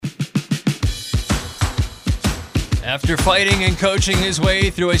After fighting and coaching his way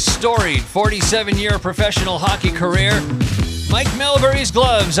through a storied 47-year professional hockey career, Mike Milbury's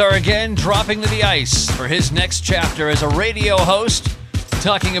gloves are again dropping to the ice for his next chapter as a radio host,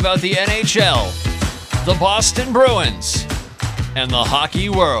 talking about the NHL, the Boston Bruins, and the hockey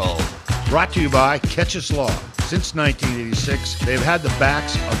world. Brought to you by Ketch's Law. Since 1986, they've had the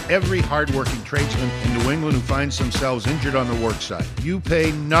backs of every hardworking tradesman in New England who finds themselves injured on the worksite. You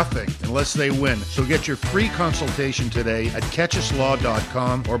pay nothing unless they win. So get your free consultation today at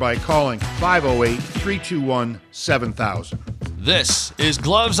KetchesLaw.com or by calling 508-321-7000. This is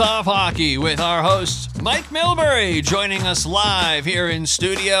Gloves Off Hockey with our host, Mike Milbury, joining us live here in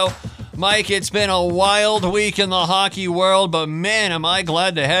studio. Mike, it's been a wild week in the hockey world, but man, am I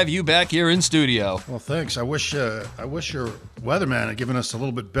glad to have you back here in studio. Well, thanks. I wish your weatherman had given us a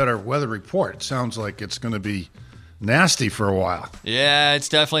little bit better weather report. It sounds like it's going to be nasty for a while. Yeah, it's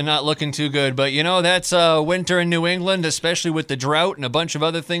definitely not looking too good, but you know, that's winter in New England, especially with the drought and a bunch of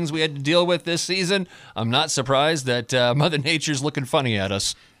other things we had to deal with this season. I'm not surprised that Mother Nature's looking funny at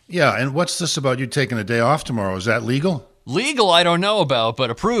us. Yeah, and what's this about you taking a day off tomorrow? Is that legal? Legal, I don't know about,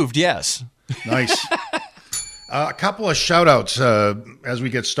 but approved, yes. Nice. A couple of shout-outs as we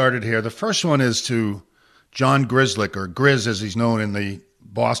get started here. The first one is to John Grzelcyk, or Grizz as he's known in the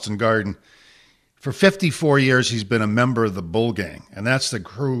Boston Garden. For 54 years, he's been a member of the Bull Gang, and that's the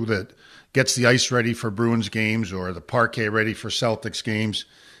crew that gets the ice ready for Bruins games or the parquet ready for Celtics games.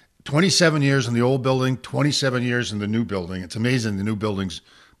 27 years in the old building, 27 years in the new building. It's amazing the new building's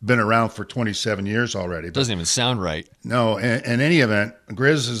been around for 27 years already. Doesn't even sound right. No, in any event,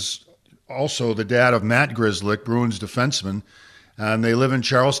 Grizz is also the dad of Matt Grzelcyk, Bruins defenseman, and they live in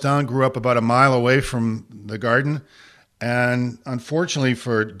Charlestown, grew up about a mile away from the Garden, and unfortunately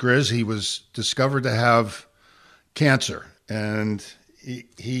for Grizz, he was discovered to have cancer, and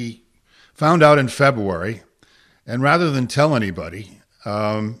he found out in February, and rather than tell anybody,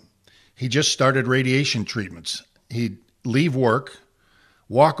 he just started radiation treatments. He'd leave work,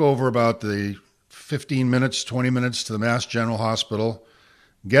 walk over about the 15 minutes, 20 minutes to the Mass General Hospital,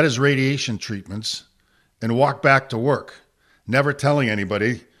 get his radiation treatments, and walk back to work, never telling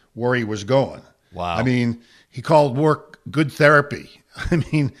anybody where he was going. Wow. I mean, he called work good therapy. I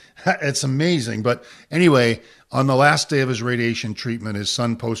mean, it's amazing. But anyway, on the last day of his radiation treatment, his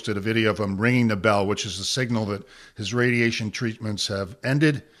son posted a video of him ringing the bell, which is a signal that his radiation treatments have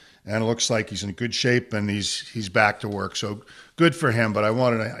ended. And it looks like he's in good shape and he's back to work. So good for him. But I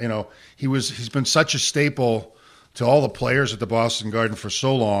wanted to, he's been such a staple to all the players at the Boston Garden for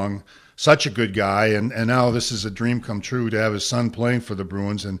so long, such a good guy. And now this is a dream come true to have his son playing for the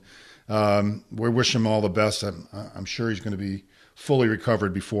Bruins. And we wish him all the best. I'm sure he's going to be fully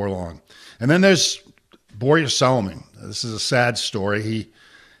recovered before long. And then there's Borje Salming. This is a sad story.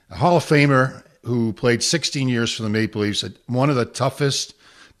 A Hall of Famer who played 16 years for the Maple Leafs, one of the toughest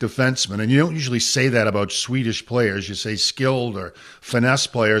defenseman, and you don't usually say that about Swedish players. You say skilled or finesse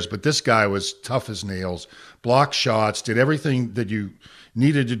players, but this guy was tough as nails, blocked shots, did everything that you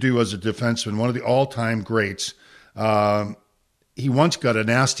needed to do as a defenseman, one of the all-time greats. He once got a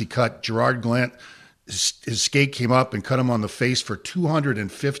nasty cut. Gerard Gallant, his skate came up and cut him on the face for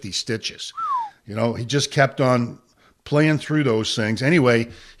 250 stitches. He just kept on playing through those things. Anyway,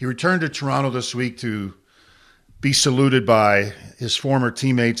 he returned to Toronto this week to be saluted by his former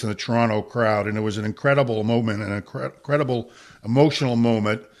teammates in the Toronto crowd. And it was an incredible moment, an incredible emotional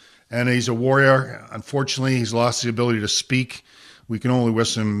moment. And he's a warrior. Unfortunately, he's lost the ability to speak. We can only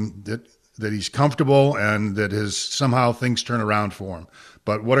wish him that he's comfortable and that somehow things turn around for him.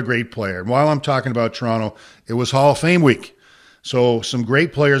 But what a great player. And while I'm talking about Toronto, it was Hall of Fame week. So some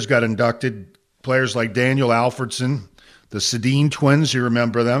great players got inducted. Players like Daniel Alfredsson, the Sedin twins, you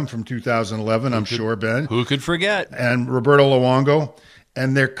remember them from 2011, I'm sure, Ben. Who could forget? And Roberto Luongo.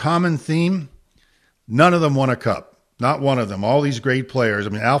 And their common theme, none of them won a cup. Not one of them. All these great players. I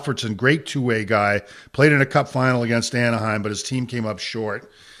mean, Alfredsson, great two-way guy, played in a cup final against Anaheim, but his team came up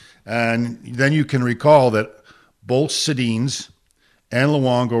short. And then you can recall that both Sedins and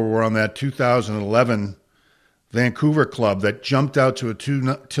Luongo were on that 2011 Vancouver club that jumped out to a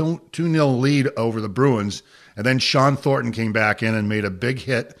 2-0 lead over the Bruins. And then Sean Thornton came back in and made a big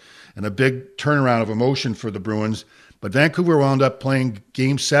hit and a big turnaround of emotion for the Bruins. But Vancouver wound up playing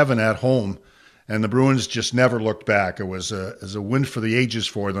Game 7 at home, and the Bruins just never looked back. It was a win for the ages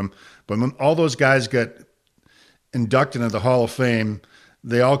for them. But when all those guys got inducted into the Hall of Fame,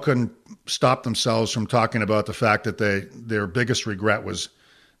 they all couldn't stop themselves from talking about the fact that their biggest regret was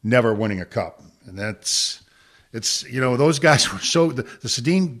never winning a cup. And those guys were so, the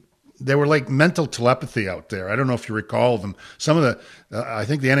Sedin, they were like mental telepathy out there. I don't know if you recall them. Some of I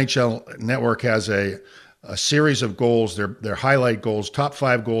think the NHL Network has a a series of goals, their highlight goals, top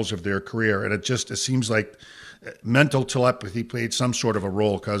 5 goals of their career, and it seems like mental telepathy played some sort of a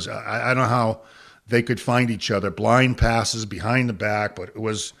role, because I don't know how they could find each other, blind passes behind the back, but it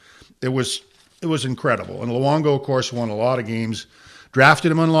was incredible. And Luongo, of course, won a lot of games.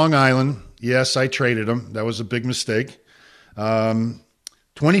 Drafted him on Long Island. Yes, I traded him. That was a big mistake.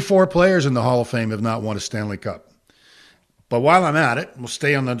 24 players in the Hall of Fame have not won a Stanley Cup. But while I'm at it, we'll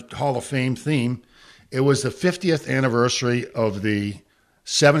stay on the Hall of Fame theme. It was the 50th anniversary of the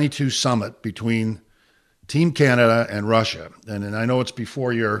 72 summit between Team Canada and Russia. And I know it's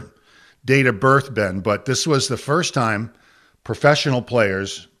before your date of birth, Ben, but this was the first time professional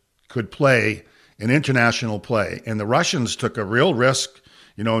players could play in international play. And the Russians took a real risk,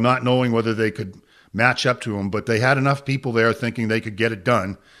 not knowing whether they could match up to them, but they had enough people there thinking they could get it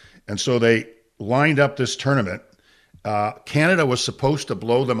done. And so they lined up this tournament. Canada was supposed to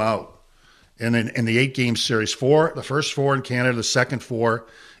blow them out in the 8-game series. The first 4 in Canada, the second 4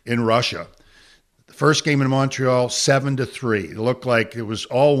 in Russia. The first game in Montreal, 7-3. It looked like it was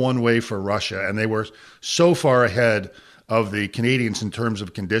all one way for Russia, and they were so far ahead of the Canadians in terms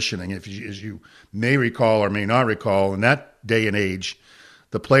of conditioning. As you may recall or may not recall, in that day and age,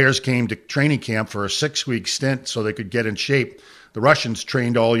 the players came to training camp for a 6-week stint so they could get in shape. The Russians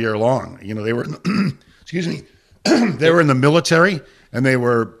trained all year long. They were, excuse me, they were in the military, and they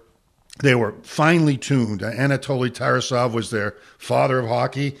were finely tuned. Anatoly Tarasov was their father of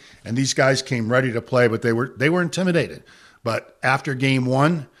hockey, and these guys came ready to play, but they were intimidated. But after game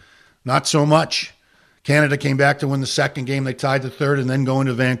 1, not so much. Canada came back to win the second game. They tied the third, and then going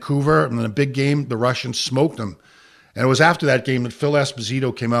to Vancouver. And in a big game, the Russians smoked them. And it was after that game that Phil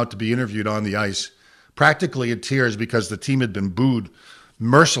Esposito came out to be interviewed on the ice, practically in tears, because the team had been booed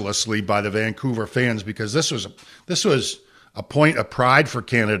mercilessly by the Vancouver fans, because this was a point of pride for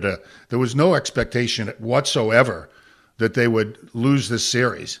Canada. There was no expectation whatsoever that they would lose this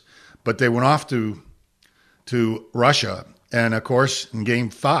series. But they went off to Russia. And, of course, in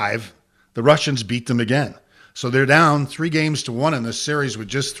Game 5, the Russians beat them again. So they're down 3-1 in this series with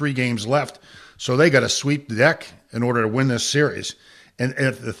just 3 games left. So they got to sweep the deck in order to win this series. And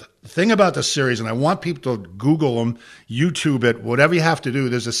the thing about the series, and I want people to Google them, YouTube it, whatever you have to do,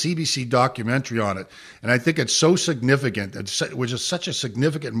 there's a CBC documentary on it. And I think it's so significant. It was just such a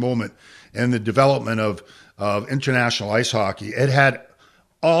significant moment in the development of international ice hockey. It had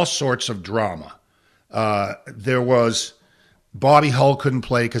all sorts of drama. There was Bobby Hull couldn't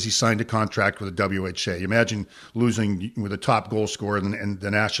play because he signed a contract with the WHA. Imagine losing with a top goal scorer in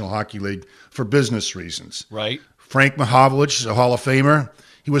the National Hockey League for business reasons. Right. Frank Mahovlich is a Hall of Famer.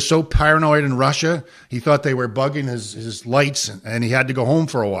 He was so paranoid in Russia, he thought they were bugging his lights, and he had to go home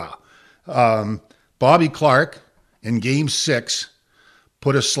for a while. Bobby Clarke, in Game 6,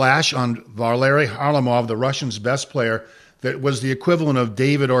 put a slash on Valery Harlamov, the Russians' best player, that was the equivalent of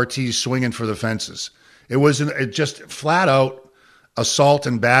David Ortiz swinging for the fences. It just flat out assault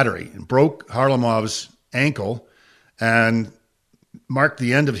and battery. It broke Harlamov's ankle and marked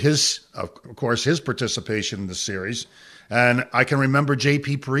the end of of course, his participation in the series. And I can remember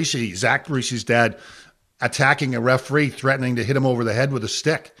J.P. Parisi, Zach Parisi's dad, attacking a referee, threatening to hit him over the head with a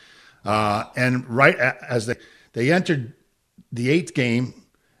stick. And right as they entered the 8th game,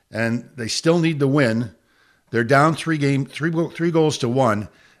 and they still need to win, they're down 3 goals to 1.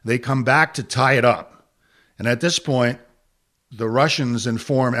 They come back to tie it up. And at this point, the Russians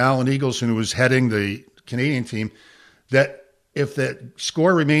inform Alan Eagleson, who was heading the Canadian team, that if the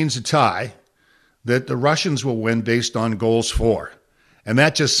score remains a tie, that the Russians will win based on goals for. And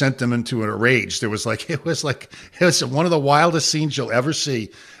that just sent them into a rage. It was one of the wildest scenes you'll ever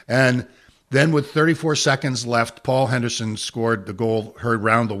see. And then with 34 seconds left, Paul Henderson scored the goal heard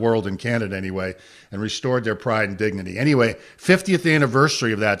round the world in Canada anyway, and restored their pride and dignity. Anyway, 50th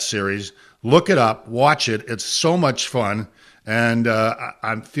anniversary of that series. Look it up, watch it. It's so much fun. And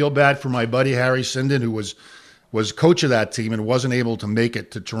I feel bad for my buddy Harry Sinden, who was coach of that team and wasn't able to make it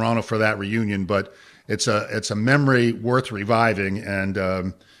to Toronto for that reunion. But it's a memory worth reviving. And,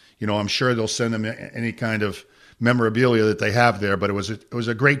 I'm sure they'll send them any kind of memorabilia that they have there. But it was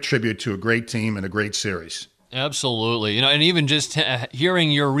a great tribute to a great team and a great series. Absolutely. And even just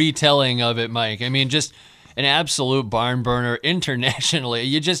hearing your retelling of it, Mike, I mean, just an absolute barn burner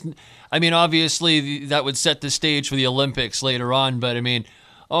internationally. Obviously that would set the stage for the Olympics later on, but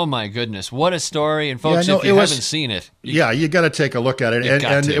oh my goodness, what a story. And folks, if you haven't seen it. You got to take a look at it.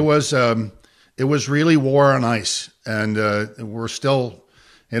 And it was really war on ice. And we're still,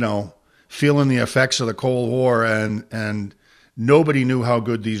 feeling the effects of the Cold War, and nobody knew how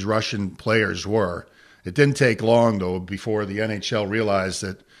good these Russian players were. It didn't take long, though, before the NHL realized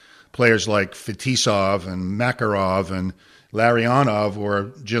that players like Fetisov and Makarov and Larionov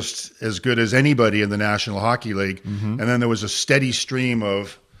were just as good as anybody in the National Hockey League. And then there was a steady stream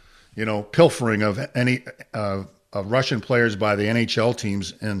of, pilfering of of Russian players by the NHL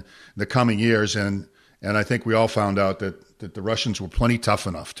teams in the coming years. And I think we all found out that the Russians were plenty tough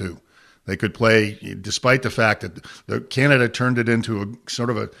enough too. They could play, despite the fact that Canada turned it into a sort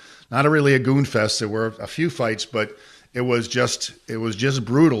of not really a goon fest. There were a few fights, but it was just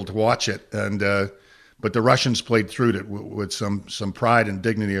brutal to watch it. And but the Russians played through it with some pride and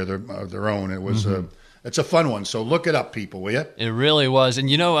dignity of their own. It was it's a fun one. So look it up, people, will you? It really was. And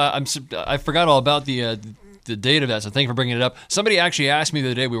I forgot all about the date of that, so thank you for bringing it up. Somebody actually asked me the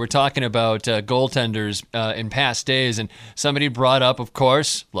other day, we were talking about goaltenders in past days, and somebody brought up, of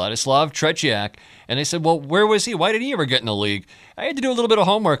course, Vladislav Tretiak, and they said, well, where was he? Why did he ever get in the league? I had to do a little bit of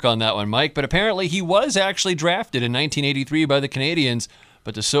homework on that one, Mike, but apparently he was actually drafted in 1983 by the Canadiens,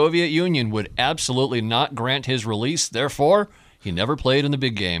 but the Soviet Union would absolutely not grant his release. Therefore, he never played in the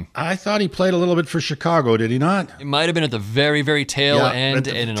big game. I thought he played a little bit for Chicago, did he not? It might have been at the very, very tail end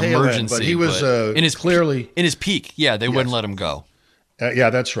in an emergency. But he was in his peak. Yeah, they wouldn't let him go. Yeah,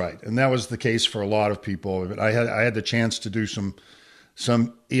 that's right. And that was the case for a lot of people. But I had the chance to do some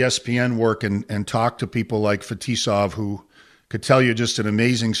ESPN work and talk to people like Fetisov, who could tell you just an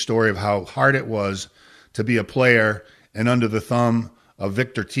amazing story of how hard it was to be a player and under the thumb of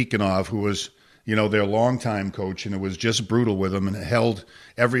Viktor Tikhonov, who was their longtime coach, and it was just brutal with them, and it held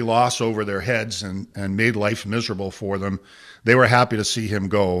every loss over their heads and made life miserable for them. They were happy to see him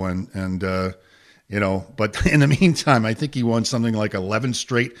go, but in the meantime, I think he won something like 11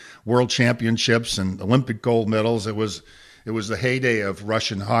 straight world championships and Olympic gold medals. It was the heyday of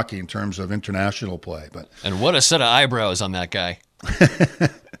Russian hockey in terms of international play. And what a set of eyebrows on that guy.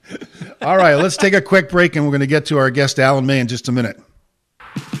 All right, let's take a quick break, and we're going to get to our guest, Alan May, in just a minute.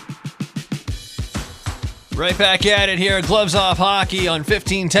 Right back at it here, Gloves Off Hockey on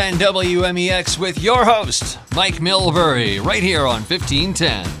 1510 WMEX with your host, Mike Milbury, right here on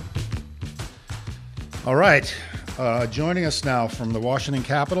 1510. All right, joining us now from the Washington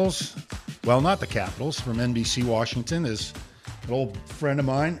Capitals, well, not the Capitals, from NBC Washington, is an old friend of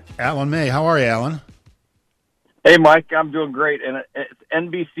mine, Alan May. How are you, Alan? Hey, Mike, I'm doing great. And it's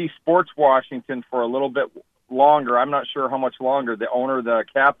NBC Sports Washington for a little bit longer. I'm not sure how much longer. The owner of the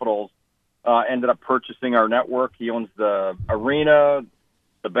Capitals ended up purchasing our network. He owns the arena,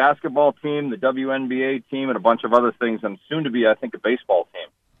 the basketball team, the WNBA team, and a bunch of other things, and soon to be, I think, a baseball team.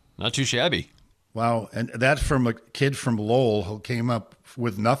 Not too shabby. Wow, and that from a kid from Lowell who came up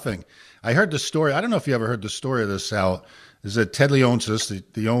with nothing. I heard the story. I don't know if you ever heard the story of this, Sal. Is that Ted Leonsis,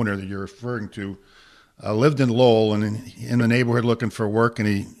 the owner that you're referring to, lived in Lowell and in the neighborhood looking for work, and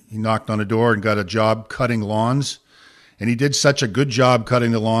he knocked on a door and got a job cutting lawns. And he did such a good job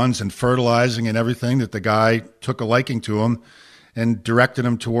cutting the lawns and fertilizing and everything that the guy took a liking to him and directed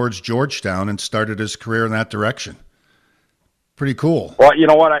him towards Georgetown and started his career in that direction. Pretty cool. Well, you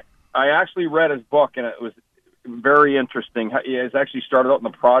know what? I actually read his book, and it was very interesting. He has actually started out in the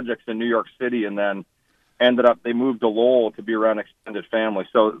projects in New York City and then they moved to Lowell to be around extended family.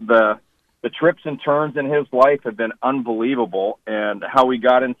 So the trips and turns in his life have been unbelievable, and how he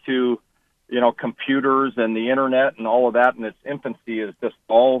got into computers and the internet and all of that in its infancy is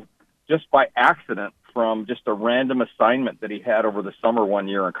just by accident from just a random assignment that he had over the summer one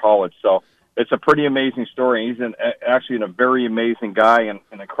year in college. So it's a pretty amazing story. He's actually a very amazing guy and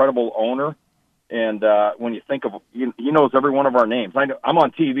an incredible owner. And when you think of, he knows every one of our names. I'm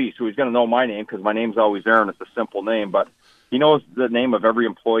on TV, so he's going to know my name because my name's always there and it's a simple name. But he knows the name of every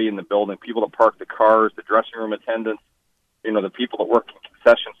employee in the building, people that park the cars, the dressing room attendants, the people that work in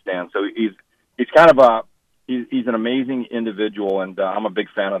concession stands. So he's kind of he's an amazing individual, and I'm a big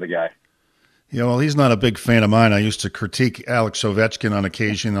fan of the guy. Yeah, well, he's not a big fan of mine. I used to critique Alex Ovechkin on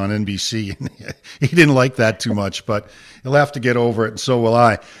occasion on NBC, and he didn't like that too much, but he'll have to get over it, and so will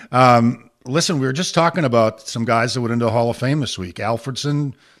I. Listen, we were just talking about some guys that went into the Hall of Fame this week.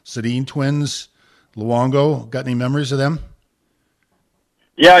 Alfredson, Sedin twins, Luongo. Got any memories of them?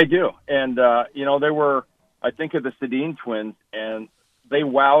 Yeah, I do. And, they were, I think of the Sedin twins, and they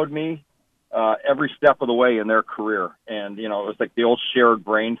wowed me every step of the way in their career. And, it was like the old shared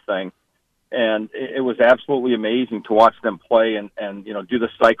brain thing. And it was absolutely amazing to watch them play and do the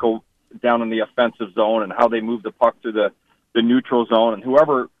cycle down in the offensive zone and how they moved the puck through the neutral zone. And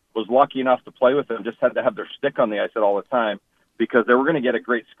whoever was lucky enough to play with them just had to have their stick on the ice at all the time because they were going to get a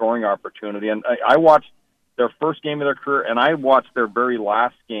great scoring opportunity. And I watched their first game of their career, and I watched their very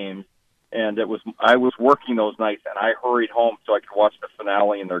last games. And I was working those nights, and I hurried home so I could watch the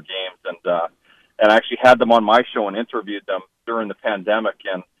finale in their games. And I actually had them on my show and interviewed them during the pandemic.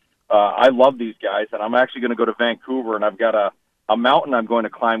 And I love these guys, and I'm actually going to go to Vancouver, and I've got a mountain I'm going to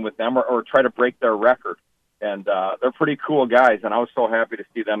climb with them or try to break their record. And they're pretty cool guys, and I was so happy to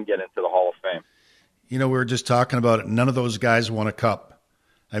see them get into the Hall of Fame. You know, we were just talking about it. None of those guys won a cup.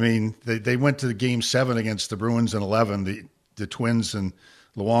 I mean, they went to the Game 7 against the Bruins in 11, the Twins and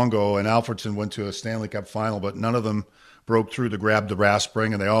Luongo and Alfredson went to a Stanley Cup final, but none of them broke through to grab the brass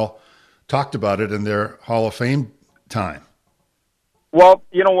ring, and they all talked about it in their Hall of Fame time. Well,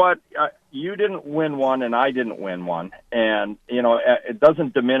 you know what? You didn't win one, and I didn't win one. And, you know, it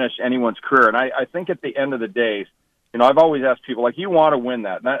doesn't diminish anyone's career. And I think at the end of the day, you know, I've always asked people, like, you want to win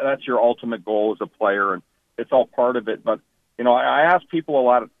that. That's your ultimate goal as a player, and it's all part of it. But, you know, I ask people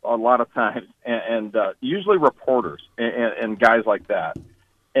a lot of times, and usually reporters and guys like that.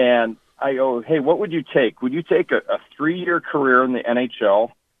 And I go, hey, what would you take? Would you take a 3-year career in the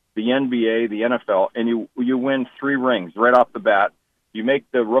NHL, the NBA, the NFL, and you win 3 rings right off the bat? You make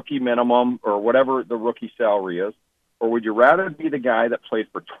the rookie minimum or whatever the rookie salary is, or would you rather be the guy that played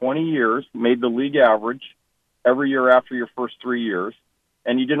for 20 years, made the league average every year after your first 3 years,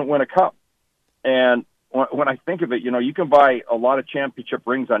 and you didn't win a cup? And when I think of it, you know, you can buy a lot of championship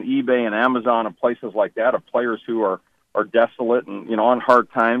rings on eBay and Amazon and places like that of players who are desolate and, you know, on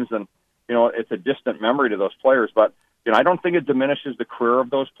hard times, and, you know, it's a distant memory to those players. But, you know, I don't think it diminishes the career of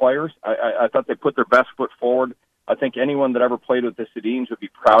those players. I thought they put their best foot forward. I think anyone that ever played with the Sedins would be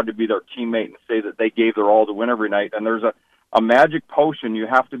proud to be their teammate and say that they gave their all to win every night. And there's a magic potion you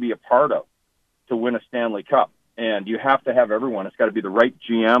have to be a part of to win a Stanley Cup. And you have to have everyone. It's got to be the right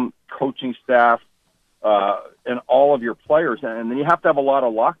GM, coaching staff, and all of your players. And then you have to have a lot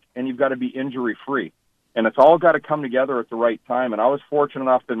of luck, and you've got to be injury-free. And it's all got to come together at the right time. And I was fortunate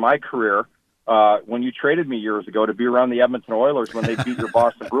enough in my career, when you traded me years ago, to be around the Edmonton Oilers when they beat your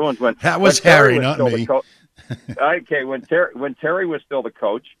Boston Bruins. That was Harry, not me. Okay, when Terry was still the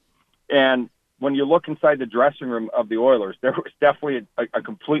coach, and when you look inside the dressing room of the Oilers, there was definitely a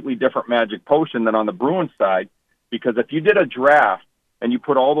completely different magic potion than on the Bruins side, because if you did a draft and you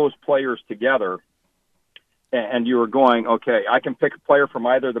put all those players together and you were going, okay, I can pick a player from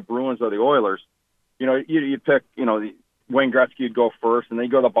either the Bruins or the Oilers, you know, you pick, you know, Wayne Gretzky would go first, and then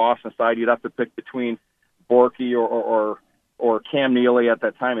you go to the Boston side, you'd have to pick between Borky or Cam Neely at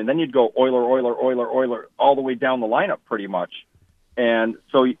that time, and then you'd go Oiler, all the way down the lineup pretty much. And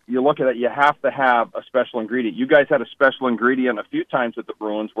so you look at it, you have to have a special ingredient. You guys had a special ingredient a few times with the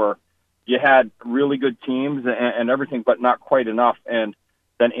Bruins where you had really good teams and everything, but not quite enough. And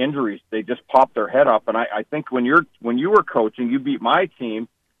then injuries, they just popped their head up. And I think when you were coaching, you beat my team,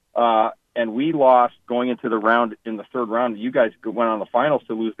 and we lost going into the round in the third round. You guys went on the finals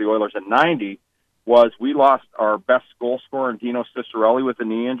to lose the Oilers in 90. Was we lost our best goal scorer in Dino Ciccarelli with a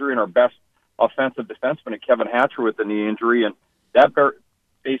knee injury and our best offensive defenseman in Kevin Hatcher with a knee injury, and that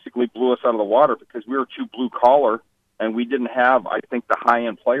basically blew us out of the water because we were too blue-collar, and we didn't have, I think, the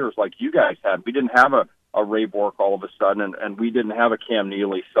high-end players like you guys had. We didn't have a Ray Bourque all of a sudden, and we didn't have a Cam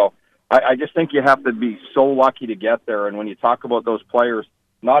Neely. So I just think you have to be so lucky to get there, and when you talk about those players,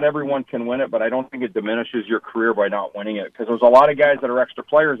 not everyone can win it, but I don't think it diminishes your career by not winning it, because there's a lot of guys that are extra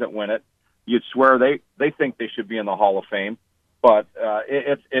players that win it. You'd swear they think they should be in the Hall of Fame, but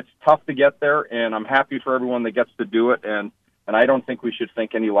it's tough to get there, and I'm happy for everyone that gets to do it, and I don't think we should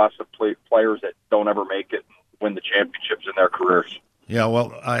think any less of players that don't ever make it and win the championships in their careers. Yeah,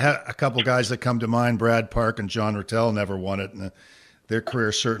 well, I had a couple guys that come to mind. Brad Park and John Rattel never won it, and their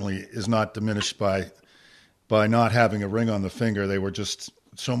career certainly is not diminished by not having a ring on the finger. They were just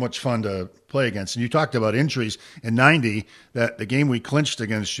so much fun to play against. And you talked about injuries in 90, that the game we clinched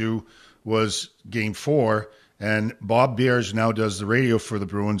against you was Game 4, and Bob Beers now does the radio for the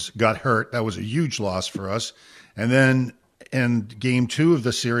Bruins, got hurt. That was a huge loss for us. And then in Game 2 of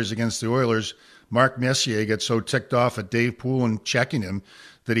the series against the Oilers, Mark Messier gets so ticked off at Dave Poulin checking him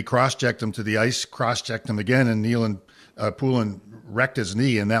that he cross-checked him to the ice, cross-checked him again, and Poulin wrecked his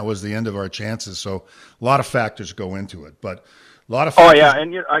knee, and that was the end of our chances. So a lot of factors go into it, but a lot of factors. Oh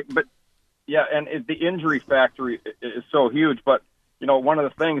yeah, and the injury factor is so huge. But you know, one of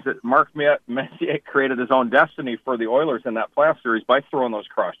the things that Mark Messier created his own destiny for the Oilers in that playoff series by throwing those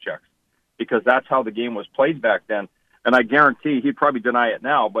cross-checks, because that's how the game was played back then. And I guarantee he'd probably deny it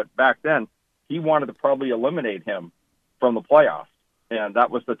now, but back then he wanted to probably eliminate him from the playoffs. And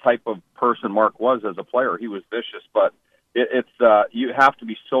that was the type of person Mark was as a player. He was vicious, but it's you have to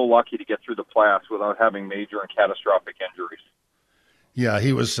be so lucky to get through the playoffs without having major and catastrophic injuries. Yeah,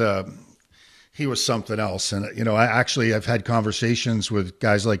 he was something else. And, you know, I've had conversations with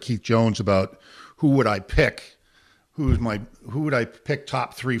guys like Keith Jones about who would I pick? Who would I pick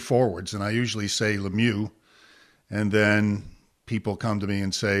top 3 forwards? And I usually say Lemieux. And then people come to me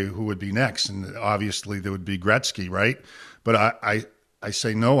and say who would be next, and obviously there would be Gretzky, right? But I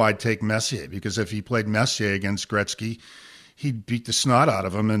say no, I'd take Messier, because if he played Messier against Gretzky, he'd beat the snot out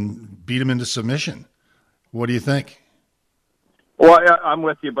of him and beat him into submission. What do you think? Well, I'm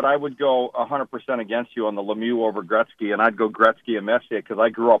with you, but I would go 100% against you on the Lemieux over Gretzky, and I'd go Gretzky and Messier because I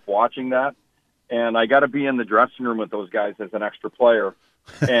grew up watching that, and I got to be in the dressing room with those guys as an extra player,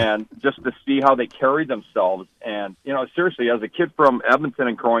 and just to see how they carried themselves. And, you know, seriously, as a kid from Edmonton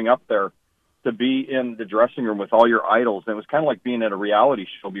and growing up there, to be in the dressing room with all your idols, it was kind of like being at a reality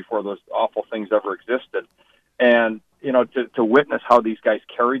show before those awful things ever existed. And, you know, to witness how these guys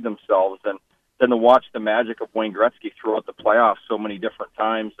carried themselves, and then to watch the magic of Wayne Gretzky throughout the playoffs so many different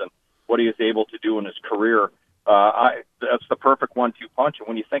times and what he was able to do in his career, that's the perfect 1-2 punch. And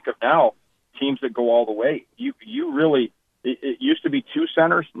when you think of now, teams that go all the way, you really, it used to be 2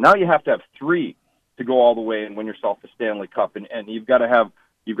 centers. Now you have to have 3 to go all the way and win yourself the Stanley Cup. And you've got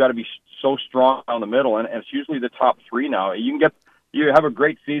to be so strong down the middle, and it's usually the top 3 now. You have a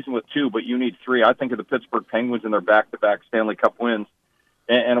great season with 2, but you need 3. I think of the Pittsburgh Penguins in their back-to-back Stanley Cup wins,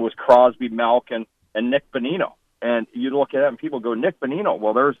 and it was Crosby, Malkin, and Nick Bonino. And you look at that and people go, Nick Bonino.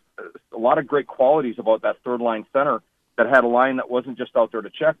 Well, there's a lot of great qualities about that third-line center that had a line that wasn't just out there to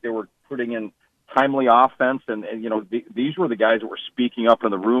check. They were putting in timely offense, and you know, these were the guys that were speaking up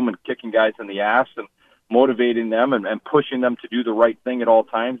in the room and kicking guys in the ass and motivating them and pushing them to do the right thing at all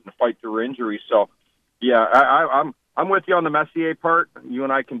times and fight through injuries. So, yeah, I'm with you on the Messier part. You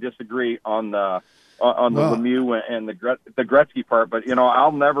and I can disagree on the Lemieux and the Gretzky part, but you know,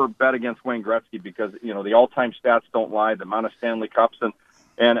 I'll never bet against Wayne Gretzky because you know the all-time stats don't lie. The amount of Stanley Cups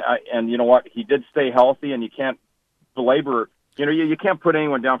and you know what, he did stay healthy, and you can't belabor. You know, you can't put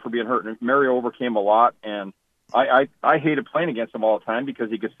anyone down for being hurt. And Mario overcame a lot, and I hated playing against him all the time because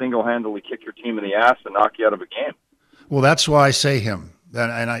he could single-handedly kick your team in the ass and knock you out of a game. Well, that's why I say him.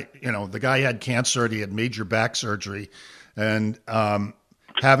 And I, you know, the guy had cancer, and he had major back surgery, and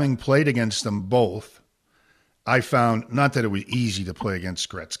having played against them both, I found not that it was easy to play against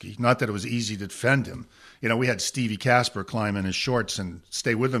Gretzky, not that it was easy to defend him. You know, we had Stevie Kasper climb in his shorts and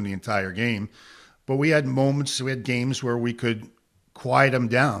stay with him the entire game, but we had games where we could quiet him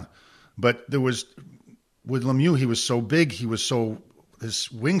down. But there was, with Lemieux, he was so big, his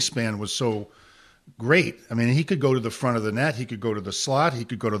wingspan was so great. I mean, he could go to the front of the net, he could go to the slot, he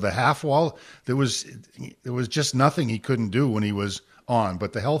could go to the half wall. There was just nothing he couldn't do when he was on.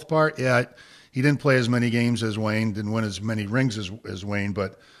 But the health part, yeah, he didn't play as many games as Wayne, didn't win as many rings as Wayne,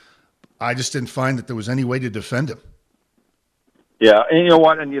 but I just didn't find that there was any way to defend him. Yeah, and you know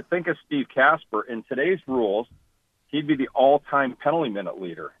what? And you think of Steve Kasper, in today's rules, he'd be the all-time penalty minute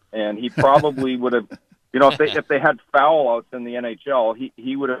leader, and he probably would have, you know, if they had foul outs in the NHL,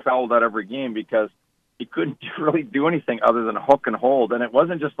 he would have fouled out every game because he couldn't really do anything other than hook and hold. And it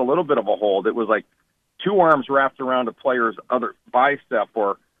wasn't just a little bit of a hold; it was like 2 arms wrapped around a player's other bicep,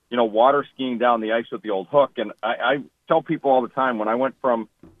 or you know, water skiing down the ice with the old hook. And I tell people all the time, when I went from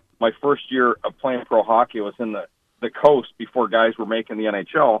my first year of playing pro hockey, I was in the coast before guys were making the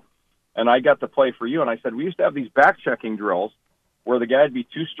NHL, and I got to play for you. And I said, we used to have these back-checking drills where the guy would be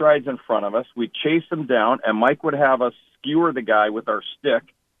 2 strides in front of us. We'd chase him down, and Mike would have us skewer the guy with our stick,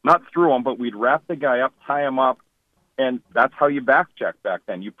 not through him, but we'd wrap the guy up, tie him up, and that's how you back-check back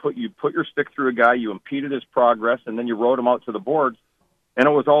then. You put your stick through a guy, you impeded his progress, and then you rode him out to the boards, and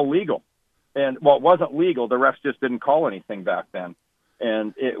it was all legal. And, well, it wasn't legal. The refs just didn't call anything back then.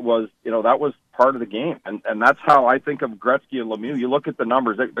 And it was, you know, that was part of the game. And that's how I think of Gretzky and Lemieux. You look at the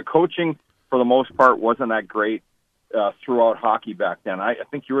numbers. The coaching, for the most part, wasn't that great throughout hockey back then. I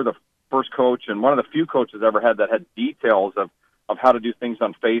think you were the first coach and one of the few coaches ever had that had details of how to do things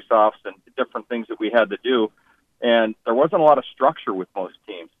on face-offs and different things that we had to do. And there wasn't a lot of structure with most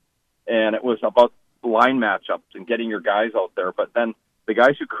teams. And it was about line matchups and getting your guys out there. But then the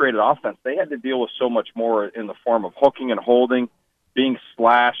guys who created offense, they had to deal with so much more in the form of hooking and holding, being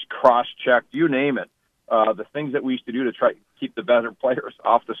slashed, cross-checked, you name it. The things that we used to do to try to keep the better players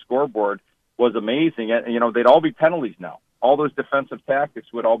off the scoreboard was amazing. And, you know, they'd all be penalties now. All those defensive tactics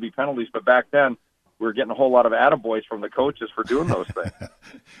would all be penalties. But back then, we were getting a whole lot of attaboys from the coaches for doing those things.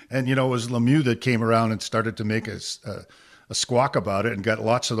 And, you know, it was Lemieux that came around and started to make a squawk about it and got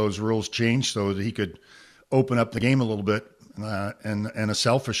lots of those rules changed so that he could open up the game a little bit in a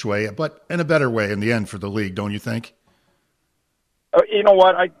selfish way, but in a better way in the end for the league, don't you think? You know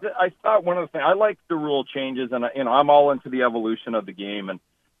what? I thought one of the things, I like the rule changes, and you know, I'm all into the evolution of the game. And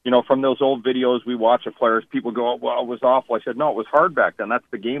you know, from those old videos we watch of players, people go, "Well, it was awful." I said, "No, it was hard back then.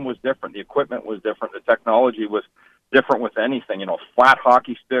 The game was different. The equipment was different. The technology was different with anything. You know, flat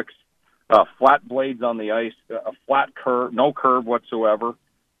hockey sticks, flat blades on the ice, a flat curve, no curve whatsoever.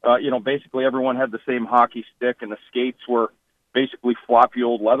 Basically everyone had the same hockey stick, and the skates were basically floppy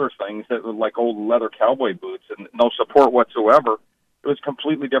old leather things that were like old leather cowboy boots and no support whatsoever. It was a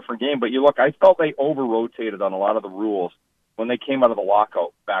completely different game. But I felt they over-rotated on a lot of the rules when they came out of the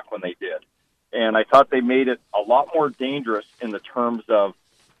lockout back when they did. And I thought they made it a lot more dangerous in the terms of,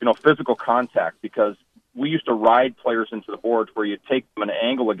 physical contact, because we used to ride players into the boards where you'd take them and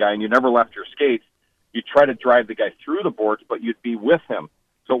angle a guy and you never left your skates. You'd try to drive the guy through the boards, but you'd be with him.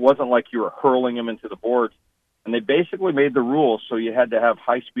 So it wasn't like you were hurling him into the boards. And they basically made the rules so you had to have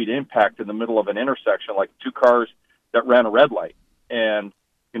high-speed impact in the middle of an intersection, like two cars that ran a red light. And,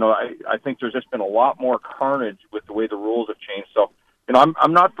 I think there's just been a lot more carnage with the way the rules have changed. So,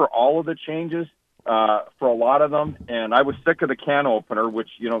 I'm not for all of the changes, for a lot of them. And I was sick of the can opener, which,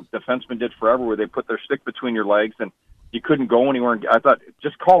 defensemen did forever, where they put their stick between your legs and you couldn't go anywhere. And I thought,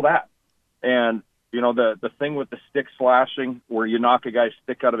 just call that. And, the thing with the stick slashing where you knock a guy's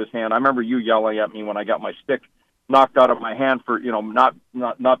stick out of his hand. I remember you yelling at me when I got my stick knocked out of my hand for, not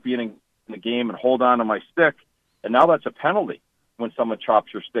being in the game and hold on to my stick. And now that's a penalty when someone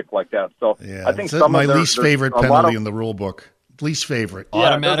chops your stick like that. So yeah, I think my least favorite penalty in the rule book. Least favorite.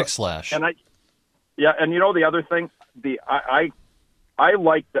 Automatic slash. And the other thing, I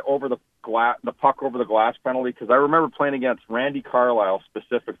like the puck over the glass penalty, because I remember playing against Randy Carlyle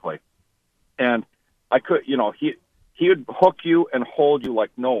specifically, and I could, he would hook you and hold you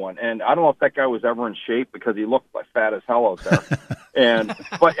like no one. And I don't know if that guy was ever in shape, because he looked like fat as hell out there, and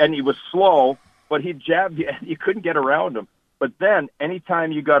he was slow, but he'd jab you and you couldn't get around him. But then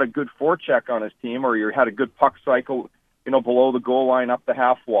anytime you got a good forecheck on his team, or you had a good puck cycle, below the goal line up the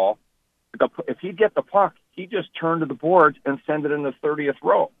half wall, if he'd get the puck, he just turned to the boards and send it in the 30th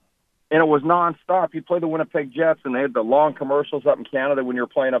row. And it was nonstop. He'd play the Winnipeg Jets, and they had the long commercials up in Canada when you were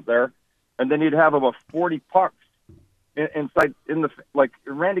playing up there. And then you'd have about 40 pucks inside like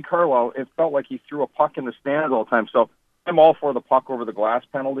Randy Carlyle. It felt like he threw a puck in the stands all the time. So I'm all for the puck over the glass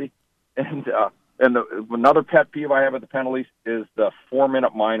penalty. And another pet peeve I have with the penalties is the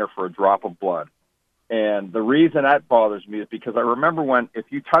 4-minute minor for a drop of blood. And the reason that bothers me is because I remember if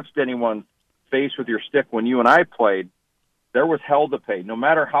you touched anyone's face with your stick when you and I played, there was hell to pay. No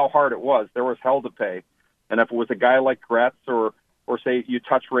matter how hard it was, there was hell to pay. And if it was a guy like Gretz or say you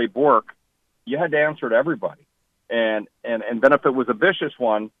touch Ray Bourque, you had to answer to everybody. And then if it was a vicious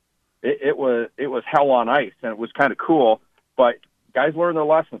one, it was hell on ice, and it was kind of cool. But guys learn their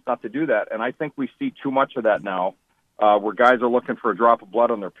lessons not to do that. And I think we see too much of that now, where guys are looking for a drop of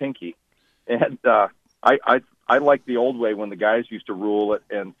blood on their pinky. And I like the old way when the guys used to rule it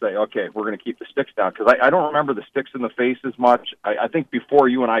and say, okay, we're going to keep the sticks down. Because I don't remember the sticks in the face as much. I think before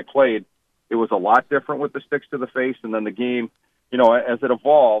you and I played, it was a lot different with the sticks to the face. And then the game, as it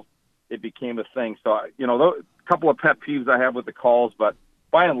evolved, it became a thing. So, a couple of pet peeves I have with the calls, but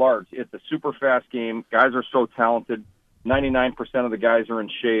by and large, it's a super fast game. Guys are so talented. 99% of the guys are in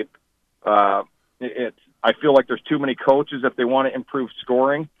shape. I feel like there's too many coaches if they want to improve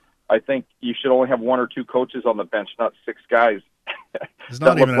scoring. I think you should only have one or two coaches on the bench, not 6 guys. There's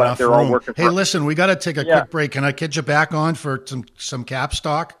not even enough room. Hey, listen, we got to take a quick break. Can I get you back on for some cap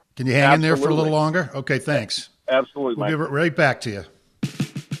stock? Can you hang in there for a little longer? Okay, thanks. Absolutely. We'll be right back to you.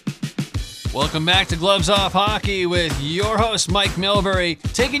 Welcome back to Gloves Off Hockey with your host, Mike Milbury,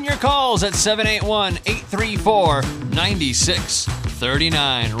 taking your calls at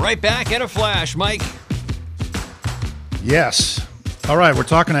 781-834-9639. Right back at a flash, Mike. Yes. All right, we're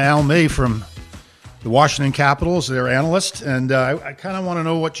talking to Al May from the Washington Capitals, their analyst, and I kind of want to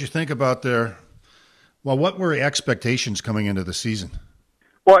know what you think about what were the expectations coming into the season?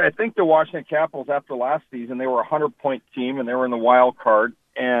 Well, I think the Washington Capitals, after last season, they were a 100-point team, and they were in the wild card.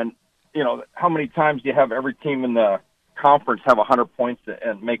 And, how many times do you have every team in the conference have 100 points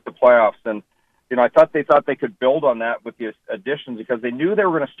and make the playoffs? And, I thought they could build on that with the additions, because they knew they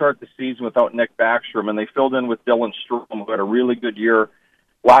were going to start the season without Nick Backstrom, and they filled in with Dylan Strome, who had a really good year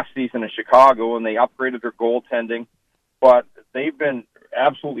last season in Chicago, and they upgraded their goaltending. But they've been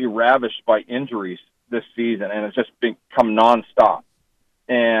absolutely ravished by injuries this season, and it's just become nonstop.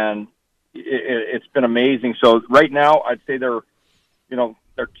 And it's been amazing. So right now, I'd say they're 2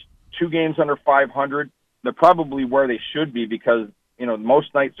 games under 500. They're probably where they should be, because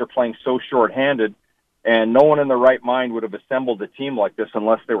most nights they're playing so shorthanded, and no one in their right mind would have assembled a team like this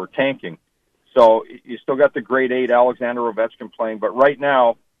unless they were tanking. So you still got the grade 8 Alexander Ovechkin playing, but right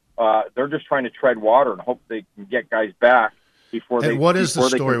now they're just trying to tread water and hope they can get guys back before they. And what is the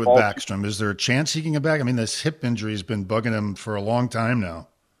story with Backstrom? Is there a chance he can get back? I mean, this hip injury has been bugging him for a long time now.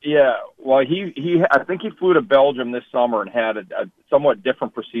 Yeah, well, I think he flew to Belgium this summer and had a somewhat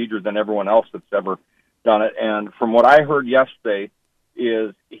different procedure than everyone else that's ever done it. And from what I heard yesterday,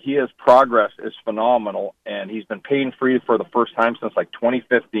 is his progress is phenomenal, and he's been pain-free for the first time since like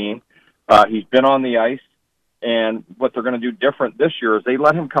 2015. He's been on the ice, and what they're going to do different this year is they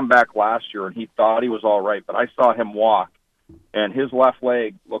let him come back last year, and he thought he was all right, but I saw him walk, and his left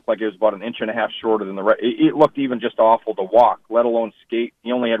leg looked like it was about an inch and a half shorter than the right. It looked even just awful to walk, let alone skate.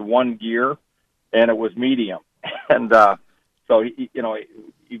 He only had one gear, and it was medium. And so,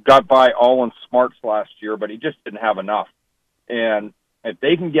 he got by all in smarts last year, but he just didn't have enough. And if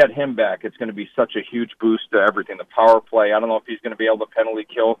they can get him back, it's going to be such a huge boost to everything. The power play, I don't know if he's going to be able to penalty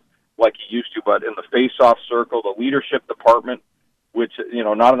kill like he used to, but in the face-off circle, the leadership department, which,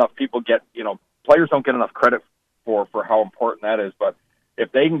 not enough people get, players don't get enough credit for how important that is. But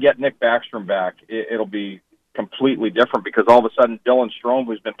if they can get Nick Backstrom back, it'll be completely different, because all of a sudden Dylan Strome,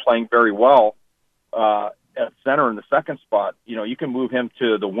 who's been playing very well at center in the second spot, you can move him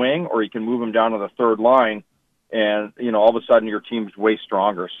to the wing, or you can move him down to the third line, and, all of a sudden your team's way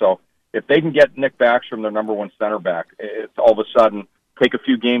stronger. So if they can get Nick Backstrom, their number one center back, it's all of a sudden take a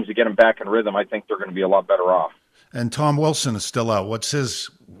few games to get him back in rhythm. I think they're going to be a lot better off. And Tom Wilson is still out.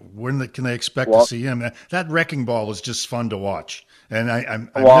 When can they expect to see him? That wrecking ball is just fun to watch. And I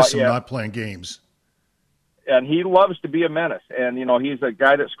miss him not playing games. And he loves to be a menace. And, he's a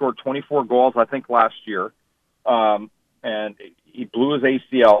guy that scored 24 goals, I think, last year. And he blew his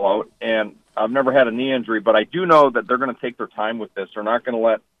ACL out. And I've never had a knee injury, but I do know that they're going to take their time with this. They're not going to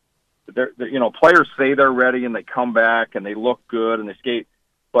let players say they're ready and they come back and they look good and they skate,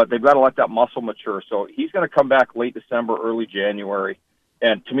 but they've got to let that muscle mature. So he's going to come back late December, early January.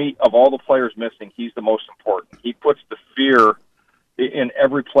 And to me, of all the players missing, he's the most important. He puts the fear in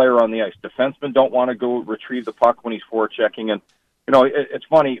every player on the ice. Defensemen don't want to go retrieve the puck when he's forechecking. And, it's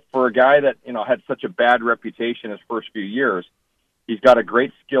funny, for a guy that, had such a bad reputation his first few years, he's got a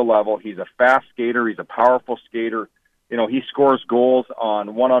great skill level. He's a fast skater. He's a powerful skater. He scores goals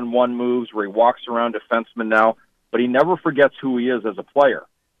on one-on-one moves where he walks around defensemen now, but he never forgets who he is as a player.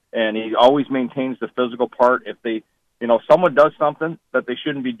 And he always maintains the physical part. If someone does something that they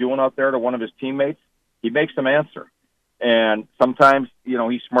shouldn't be doing out there to one of his teammates, he makes them answer. And sometimes,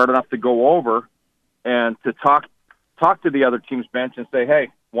 he's smart enough to go over and to talk to the other team's bench and say, hey,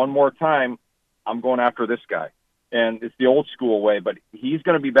 one more time, I'm going after this guy. And it's the old school way, but he's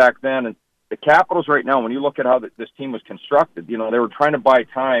going to be back then. And the Capitals right now, when you look at how this team was constructed, they were trying to buy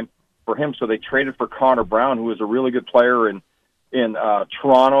time for him, so they traded for Connor Brown, who was a really good player in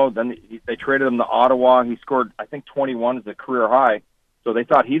Toronto. Then they traded him to Ottawa. He scored, I think, 21 as a career high. So they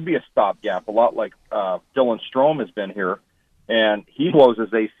thought he'd be a stopgap, a lot like Dylan Strome has been here. And he blows his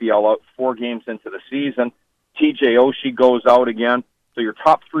ACL out 4 games into the season. TJ Oshie goes out again. So your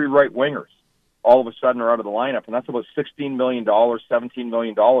top 3 right wingers all of a sudden are out of the lineup, and that's about $16 million, $17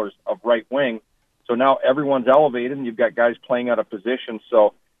 million of right wing. So now everyone's elevated, and you've got guys playing out of position.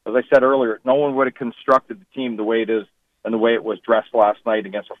 So, as I said earlier, no one would have constructed the team the way it is and the way it was dressed last night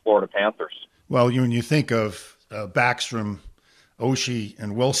against the Florida Panthers. Well, when you think of Backstrom, Oshie,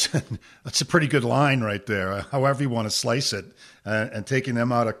 and Wilson, that's a pretty good line right there. However you want to slice it, and taking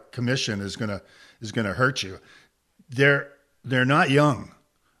them out of commission is gonna hurt you. They're not young.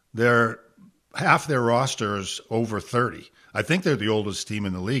 Half their roster is over 30. I think they're the oldest team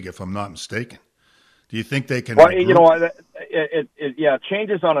in the league, if I'm not mistaken. Do you think they can? Well, it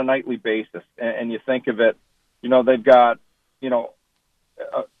changes on a nightly basis, and you think of it. They've got,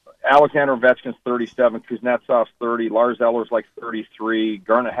 Alexander Ovechkin's 37, Kuznetsov's 30, Lars Eller's like 33,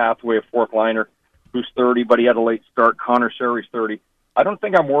 Garnet Hathaway, a fourth liner, who's 30, but he had a late start. Connor Sherry's 30. I don't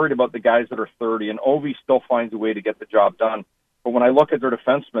think I'm worried about the guys that are 30, and Ovi still finds a way to get the job done. But when I look at their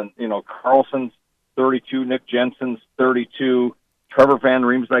defensemen, Carlson's 32, Nick Jensen's 32, Trevor Van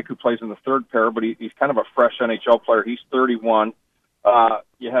Riemsdyk, who plays in the third pair, but he's kind of a fresh NHL player. He's 31.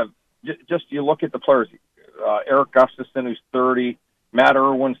 You have you look at the players, Eric Gustafson, who's 30, Matt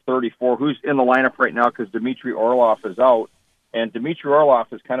Irwin's 34, who's in the lineup right now because Dmitry Orlov is out. And Dmitry Orlov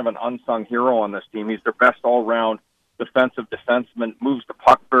is kind of an unsung hero on this team. He's their best all-round defensive defenseman, moves the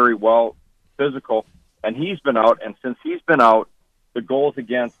puck very well, physical. And he's been out, and since he's been out, the goals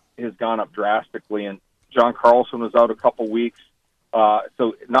against has gone up drastically. And John Carlson was out a couple weeks.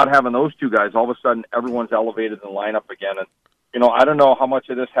 So not having those two guys, all of a sudden everyone's elevated in the lineup again. And, I don't know how much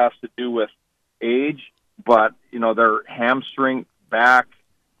of this has to do with age, but, they're hamstring, back,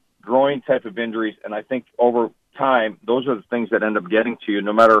 groin type of injuries. And I think over time, those are the things that end up getting to you.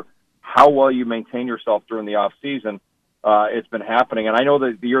 No matter how well you maintain yourself during the off season, it's been happening. And I know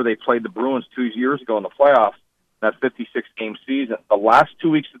that the year they played the Bruins 2 years ago in the playoffs, that 56-game season. The last 2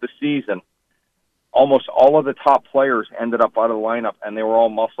 weeks of the season, almost all of the top players ended up out of the lineup, and they were all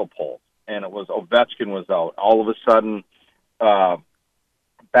muscle pulls. And it was Ovechkin was out. All of a sudden,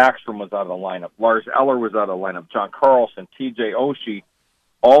 Backstrom was out of the lineup. Lars Eller was out of the lineup. John Carlson, TJ Oshie,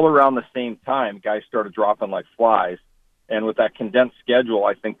 all around the same time, guys started dropping like flies. And with that condensed schedule,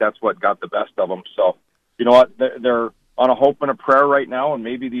 I think that's what got the best of them. So, you know what? They're on a hope and a prayer right now, and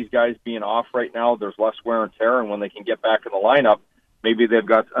maybe these guys being off right now, there's less wear and tear, and when they can get back in the lineup, maybe they've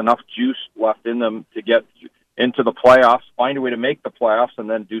got enough juice left in them to get into the playoffs, find a way to make the playoffs, and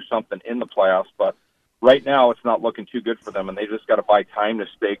then do something in the playoffs. But right now, it's not looking too good for them, and they just got to buy time to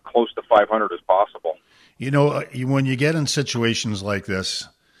stay close to 500 as possible. You know, when you get in situations like this,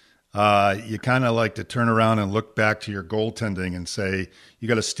 you kind of like to turn around and look back to your goaltending and say, you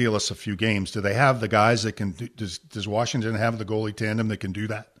got to steal us a few games. Do they have the guys that can does Washington have the goalie tandem that can do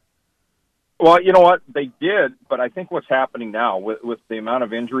that? Well, you know what? They did, but I think what's happening now with the amount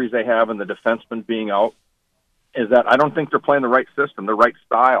of injuries they have and the defensemen being out is that I don't think they're playing the right system, the right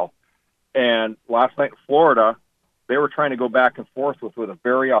style. And last night in Florida, they were trying to go back and forth with a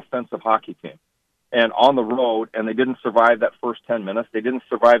very offensive hockey team. And on the road, and they didn't survive that first 10 minutes. They didn't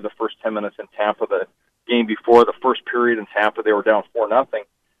survive the first 10 minutes in Tampa the game before. The first period in Tampa, they were down 4-0.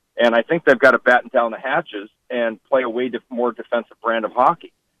 And I think they've got to batten down the hatches and play a way more defensive brand of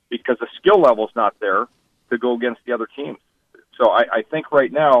hockey because the skill level's not there to go against the other teams. So I think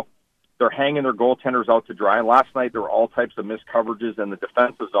right now they're hanging their goaltenders out to dry. And last night there were all types of missed coverages in the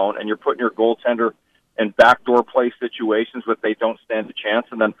defensive zone, and you're putting your goaltender in backdoor play situations where they don't stand a chance,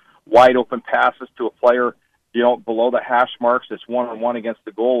 and then wide open passes to a player, you know, below the hash marks. It's one-on-one against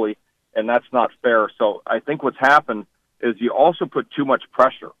the goalie, and that's not fair. So I think what's happened is you also put too much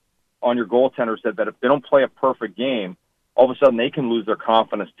pressure on your goaltenders that if they don't play a perfect game, all of a sudden they can lose their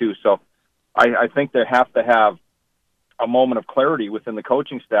confidence too. So I think they have to have a moment of clarity within the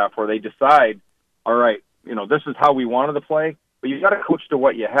coaching staff where they decide, all right, you know, this is how we wanted to play, but you got to coach to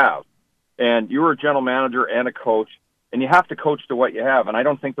what you have. And you're a general manager and a coach, and you have to coach to what you have. And I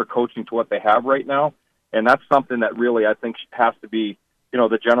don't think they're coaching to what they have right now. And that's something that really I think has to be, you know,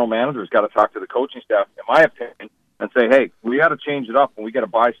 the general manager's got to talk to the coaching staff, in my opinion, and say, hey, we got to change it up, and we got to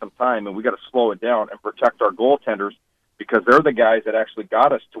buy some time, and we got to slow it down and protect our goaltenders because they're the guys that actually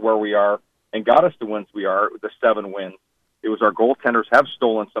got us to where we are and got us to wins we are, the 7 wins. It was our goaltenders have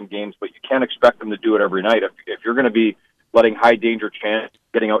stolen some games, but you can't expect them to do it every night. If you're going to be letting high danger chance,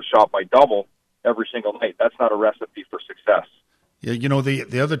 getting outshot by double every single night, that's not a recipe for success. Yeah, you know,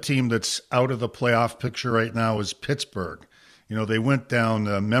 the other team that's out of the playoff picture right now is Pittsburgh. You know, they went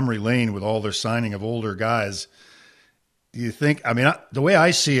down memory lane with all their signing of older guys. Do you think, I mean, the way I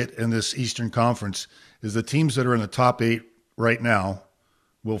see it in this Eastern Conference is the teams that are in the top 8 right now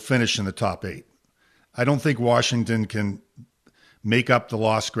will finish in the top 8. I don't think Washington can make up the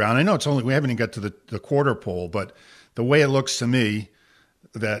lost ground. I know we haven't even got to the quarter pole, but the way it looks to me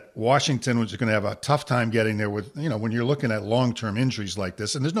that Washington was going to have a tough time getting there with, you know, when you're looking at long-term injuries like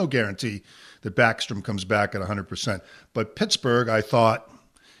this, and there's no guarantee that Backstrom comes back at 100%. But Pittsburgh, I thought,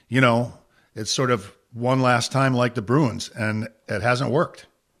 you know, it's sort of one last time like the Bruins, and it hasn't worked.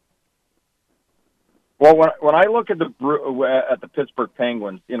 Well, when I look at the Pittsburgh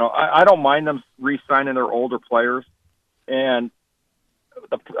Penguins, you know, I don't mind them re-signing their older players, and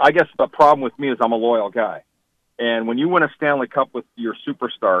I guess the problem with me is I'm a loyal guy. And when you win a Stanley Cup with your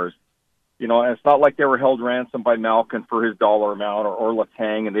superstars, you know, and it's not like they were held ransom by Malkin for his dollar amount or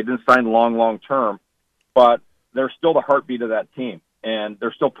Letang, and they didn't sign long term, but they're still the heartbeat of that team, and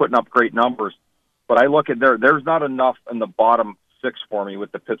they're still putting up great numbers. But I look at there's not enough in the bottom 6 for me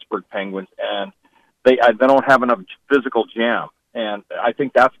with the Pittsburgh Penguins, and they don't have enough physical jam, and I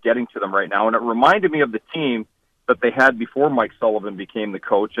think that's getting to them right now. And it reminded me of the team that they had before Mike Sullivan became the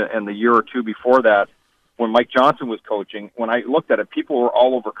coach, and the year or two before that, when Mike Johnson was coaching. When I looked at it, people were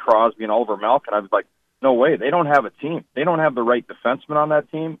all over Crosby and all over Malkin. I was like, no way, they don't have a team. They don't have the right defenseman on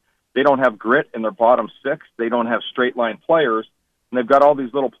that team. They don't have grit in their bottom 6. They don't have straight-line players, and they've got all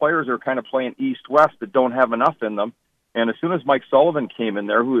these little players that are kind of playing east-west that don't have enough in them. And as soon as Mike Sullivan came in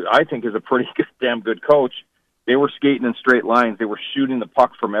there, who I think is a pretty damn good coach, they were skating in straight lines. They were shooting the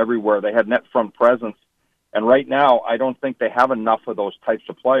puck from everywhere. They had net front presence. And right now, I don't think they have enough of those types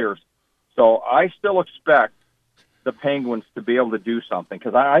of players. So I still expect the Penguins to be able to do something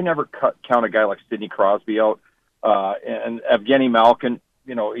because I never count a guy like Sidney Crosby out. And Evgeny Malkin,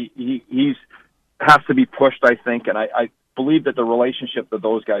 you know, he's has to be pushed, I think. And I believe that the relationship that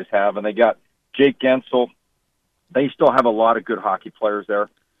those guys have, and they got Jake Gensel, they still have a lot of good hockey players there,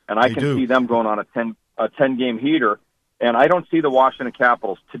 and I can see them going on a 10-game heater And I don't see the Washington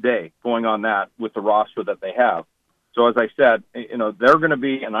Capitals today going on that with the roster that they have. So as I said, they're going to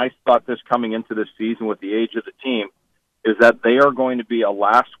be, and I thought this coming into this season with the age of the team, is that they are going to be a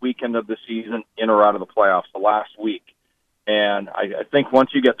last weekend of the season in or out of the playoffs, the last week. And I think once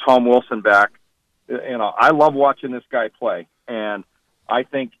you get Tom Wilson back, I love watching this guy play. And I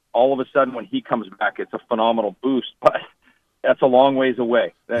think all of a sudden when he comes back, it's a phenomenal boost. But that's a long ways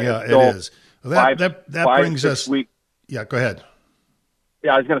away. Yeah, it is. Well, that brings us. Yeah, go ahead.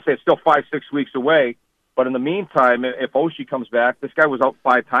 Yeah, I was going to say it's still 5-6 weeks away. But in the meantime, if Oshie comes back, this guy was out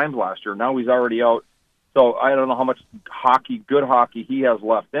 5 times last year. Now he's already out. So I don't know how much good hockey he has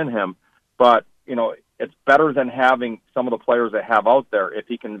left in him. But, it's better than having some of the players they have out there if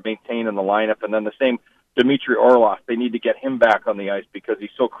he can maintain in the lineup. And then the same Dmitry Orlov, they need to get him back on the ice because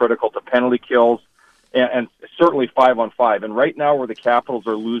he's so critical to penalty kills and certainly 5-on-5. And right now where the Capitals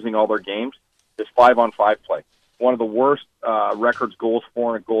are losing all their games is 5-on-5 play. One of the worst records, goals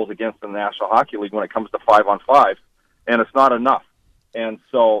for and goals against in the National Hockey League when it comes to 5-on-5, and it's not enough. And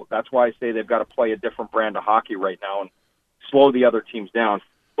so that's why I say they've got to play a different brand of hockey right now and slow the other teams down.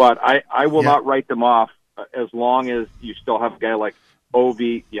 But I will not write them off as long as you still have a guy like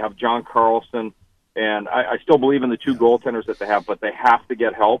Ovi, you have John Carlson, and I still believe in the 2 goaltenders that they have, but they have to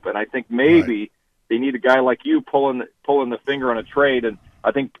get help. And I think maybe they need a guy like you pulling the finger on a trade. And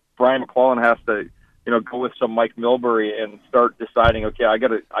I think Brian McClellan has to go with some Mike Milbury and start deciding, okay, I got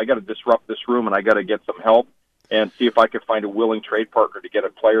to disrupt this room and I got to get some help and see if I can find a willing trade partner to get a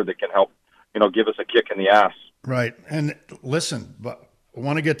player that can help, give us a kick in the ass. Right. And listen, but I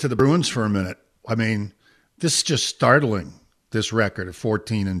want to get to the Bruins for a minute. I mean, this is just startling, this record of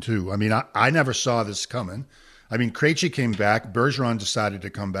 14-2. I mean, I never saw this coming. I mean, Krejci came back. Bergeron decided to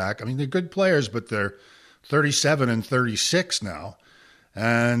come back. I mean, they're good players, but they're 37 and 36 now.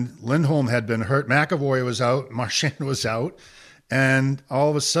 And Lindholm had been hurt. McAvoy was out. Marchand was out. And all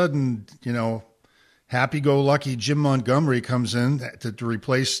of a sudden, happy-go-lucky Jim Montgomery comes in to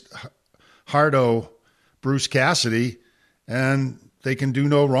replace Hardo, Bruce Cassidy, and they can do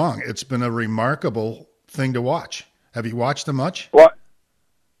no wrong. It's been a remarkable thing to watch. Have you watched them much? Well,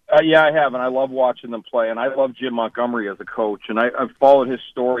 yeah, I have, and I love watching them play. And I love Jim Montgomery as a coach. And I've followed his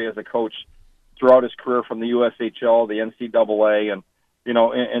story as a coach throughout his career from the USHL, the NCAA, and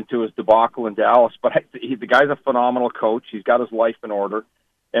into his debacle in Dallas. But the guy's a phenomenal coach. He's got his life in order.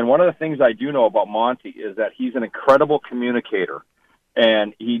 And one of the things I do know about Monty is that he's an incredible communicator.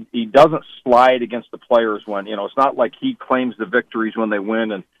 And he doesn't slide against the players when, it's not like he claims the victories when they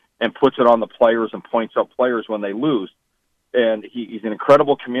win and puts it on the players and points out players when they lose. And he's an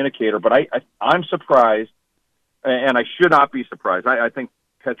incredible communicator. But I'm surprised, and I should not be surprised. I think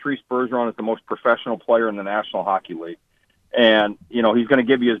Patrice Bergeron is the most professional player in the National Hockey League. And, he's going to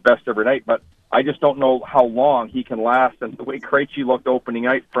give you his best every night, but I just don't know how long he can last. And the way Krejci looked opening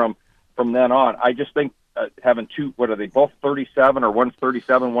night from then on, I just think having two, what are they, both 37 or one's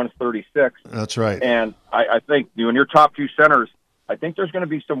 37, one's 36. That's right. And I think when your top 2 centers, I think there's going to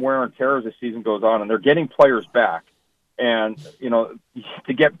be some wear and tear as the season goes on, and they're getting players back. And,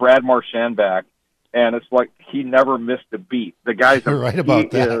 to get Brad Marchand back, and it's like he never missed a beat. The guy's You're right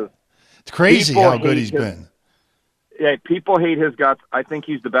about that. It's crazy how good he's been. Yeah, people hate his guts. I think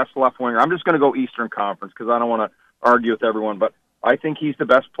he's the best left winger. I'm just going to go Eastern Conference because I don't want to argue with everyone, but I think he's the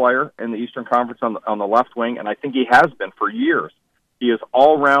best player in the Eastern Conference on the left wing, and I think he has been for years. He is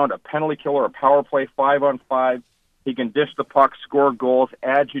all-round, a penalty killer, a power play, 5-on-5. He can dish the puck, score goals,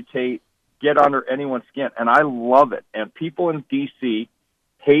 agitate, get under anyone's skin, and I love it. And people in D.C.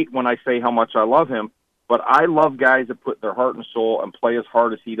 hate when I say how much I love him, but I love guys that put their heart and soul and play as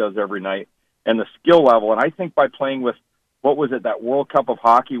hard as he does every night. And the skill level, and I think by playing with, what was it, that World Cup of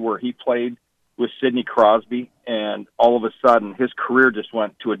Hockey where he played with Sidney Crosby, and all of a sudden his career just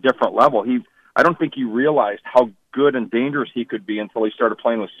went to a different level. I don't think he realized how good and dangerous he could be until he started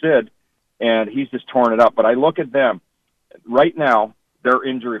playing with Sid, and he's just torn it up. But I look at them, right now, they're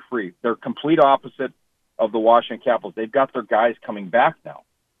injury-free. They're complete opposite of the Washington Capitals. They've got their guys coming back now.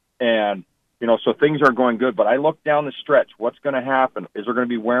 And, so things are going good. But I look down the stretch. What's going to happen? Is there going to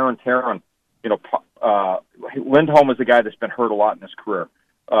be wear and tear on? Lindholm is a guy that's been hurt a lot in his career.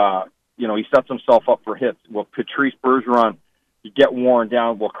 He sets himself up for hits. Well, Patrice Bergeron, you get worn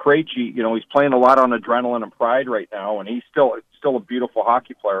down. Well, Krejci, he's playing a lot on adrenaline and pride right now, and he's still a beautiful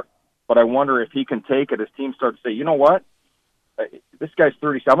hockey player. But I wonder if he can take it. His team starts to say, you know what? This guy's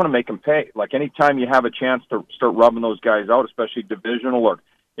 30, so I'm going to make him pay. Like, anytime you have a chance to start rubbing those guys out, especially divisional or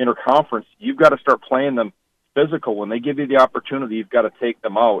interconference, you've got to start playing them physical. When they give you the opportunity, you've got to take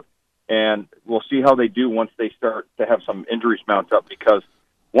them out. And we'll see how they do once they start to have some injuries mount up, because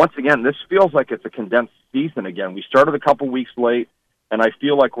once again, this feels like it's a condensed season again. We started a couple weeks late, and I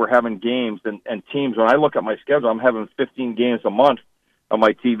feel like we're having games and teams. When I look at my schedule, I'm having 15 games a month on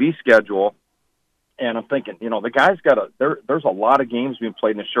my TV schedule, and I'm thinking, the guys there's a lot of games being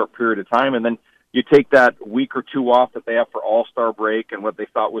played in a short period of time, and then you take that week or two off that they have for All-Star break and what they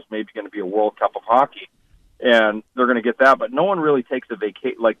thought was maybe going to be a World Cup of hockey, and they're going to get that, but no one really takes a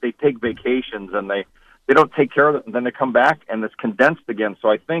vacation. Like, they take vacations, and they don't take care of it, and then they come back, and it's condensed again. So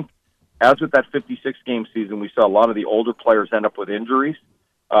I think, as with that 56-game season, we saw a lot of the older players end up with injuries.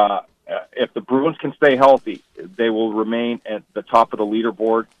 If the Bruins can stay healthy, they will remain at the top of the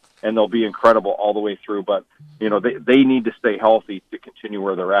leaderboard, and they'll be incredible all the way through. But, they need to stay healthy to continue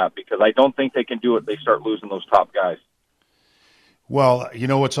where they're at, because I don't think they can do it. They start losing those top guys. Well,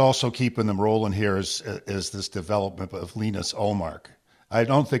 what's also keeping them rolling here is this development of Linus Ullmark. I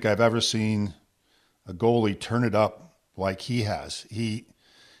don't think I've ever seen a goalie turn it up like he has. He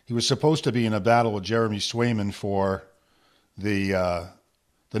was supposed to be in a battle with Jeremy Swayman for the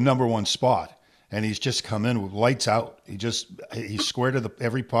number one spot, and he's just come in with lights out. He's square to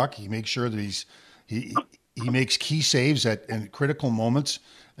every puck. He makes sure that he makes key saves in critical moments,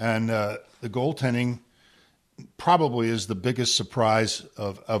 and the goaltending probably is the biggest surprise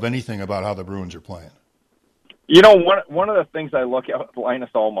of anything about how the Bruins are playing. One of the things I look at with Linus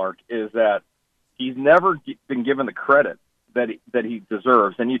Ullmark is that he's never been given the credit that he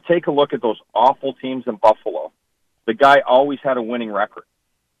deserves. And you take a look at those awful teams in Buffalo. The guy always had a winning record: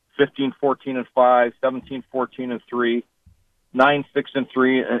 15-14-5, 17-14-3,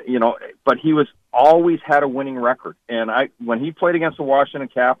 9-6-3. But he was always had a winning record. And when he played against the Washington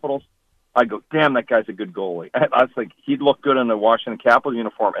Capitals, I go, damn, that guy's a good goalie. I was like, he'd look good in the Washington Capitals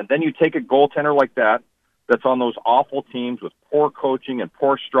uniform. And then you take a goaltender like that's on those awful teams with poor coaching and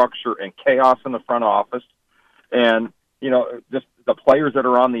poor structure and chaos in the front office. And, just the players that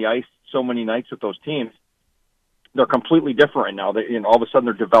are on the ice so many nights with those teams, they're completely different right now. They, all of a sudden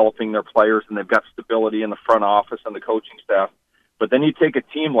they're developing their players, and they've got stability in the front office and the coaching staff. But then you take a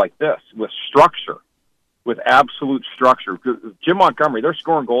team like this with structure, with absolute structure. Jim Montgomery, they're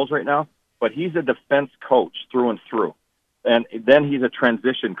scoring goals right now, but he's a defense coach through and through. And then he's a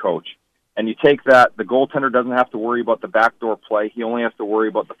transition coach. And you take that, the goaltender doesn't have to worry about the backdoor play. He only has to worry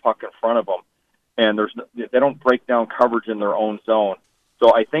about the puck in front of him. And they don't break down coverage in their own zone.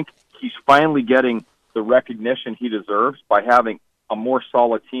 So I think he's finally getting the recognition he deserves by having a more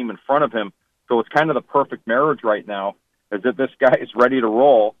solid team in front of him. So it's kind of the perfect marriage right now, is that this guy is ready to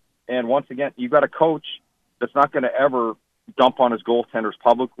roll. And once again, you've got a coach that's not going to ever dump on his goaltenders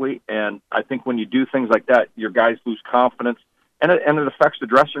publicly. And I think when you do things like that, your guys lose confidence, and it affects the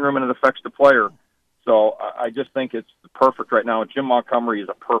dressing room, and it affects the player. So I just think it's perfect right now. Jim Montgomery is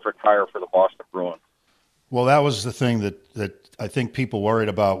a perfect hire for the Boston Bruins. Well, that was the thing that I think people worried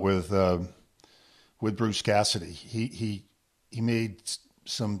about with Bruce Cassidy. He made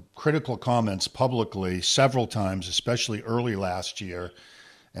some critical comments publicly several times, especially early last year,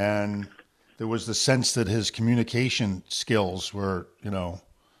 and there was the sense that his communication skills were,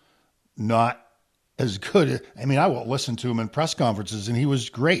 not as good. I mean, I will listen to him in press conferences, and he was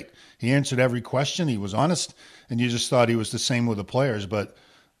great. He answered every question. He was honest, and you just thought he was the same with the players. But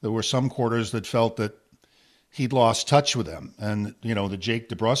there were some quarters that felt that he'd lost touch with them. And, the Jake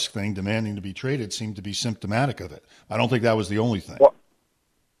DeBrusk thing, demanding to be traded, seemed to be symptomatic of it. I don't think that was the only thing. Well,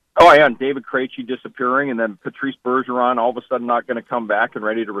 oh, yeah, and David Krejci disappearing, and then Patrice Bergeron all of a sudden not going to come back and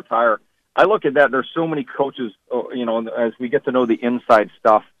ready to retire. I look at that. There's so many coaches, as we get to know the inside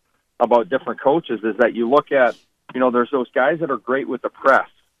stuff about different coaches, is that you look at, there's those guys that are great with the press.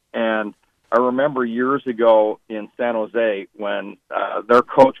 And I remember years ago in San Jose when their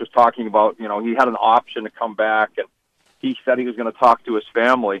coach was talking about, he had an option to come back, and he said he was going to talk to his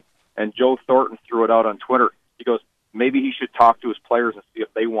family. And Joe Thornton threw it out on Twitter. He goes, maybe he should talk to his players and see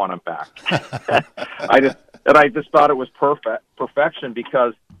if they want him back. I just thought it was perfection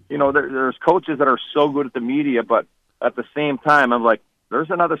because, there's coaches that are so good at the media, but at the same time, I'm like, there's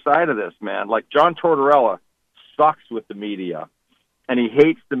another side of this, man. Like John Tortorella sucks with the media, and he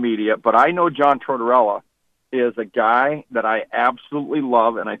hates the media, but I know John Tortorella is a guy that I absolutely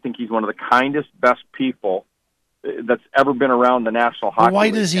love, and I think he's one of the kindest, best people that's ever been around the National Hockey League. Why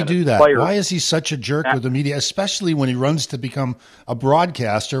does he do that? Why is he such a jerk with the media, especially when he runs to become a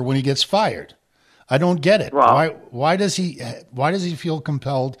broadcaster when he gets fired? I don't get it. Well, why does he feel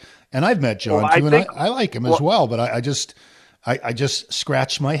compelled? And I've met John too, and I like him as well, but I just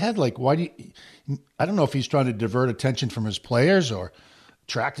scratch my head. Like, why do you, I don't know if he's trying to divert attention from his players or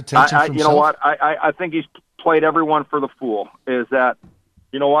attract attention from himself. You know what? I think he's played everyone for the fool. Is that,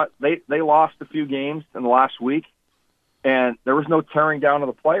 you know what? They lost a few games in the last week, and there was no tearing down of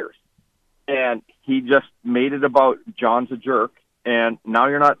the players. And he just made it about John's a jerk, and now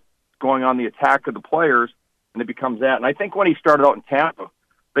you're not going on the attack of the players, and it becomes that. And I think when he started out in Tampa,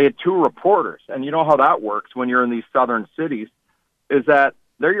 they had 2 reporters, and you know how that works when you're in these southern cities, is that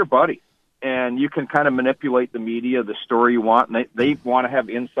they're your buddies, and you can kind of manipulate the media, the story you want, and they want to have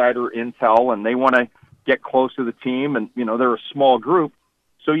insider intel, and they want to get close to the team, and, you know, they're a small group,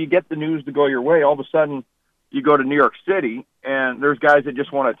 so you get the news to go your way. All of a sudden, you go to New York City, and there's guys that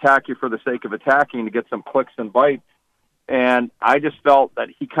just want to attack you for the sake of attacking to get some clicks and bites. And I just felt that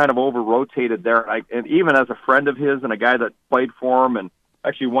he kind of over-rotated there. And even as a friend of his and a guy that played for him and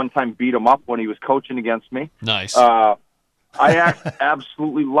actually one time beat him up when he was coaching against me. Nice. I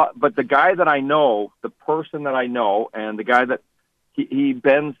absolutely love – but the guy that I know, the person that I know, and the guy that he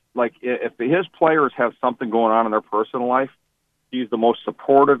bends – like if his players have something going on in their personal life, he's the most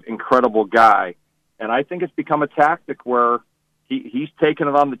supportive, incredible guy. And I think it's become a tactic where he's taking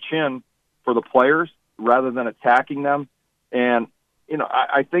it on the chin for the players rather than attacking them. And, you know,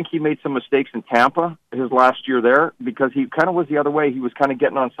 I think he made some mistakes in Tampa his last year there because he kind of was the other way. He was kind of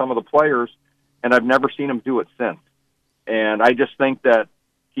getting on some of the players, and I've never seen him do it since. And I just think that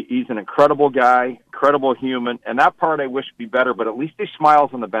he's an incredible guy, incredible human, and that part I wish would be better, but at least he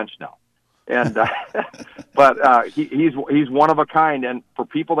smiles on the bench now. And but he's one of a kind, and for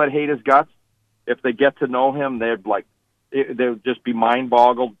people that hate his guts, if they get to know him, they'd just be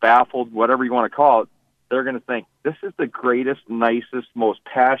mind-boggled, baffled, whatever you want to call it. They're going to think, this is the greatest, nicest, most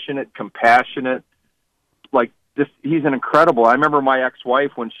passionate, compassionate, like this. He's an incredible. I remember my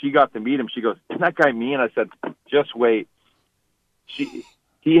ex-wife, when she got to meet him, she goes, isn't that guy mean? I said, just wait.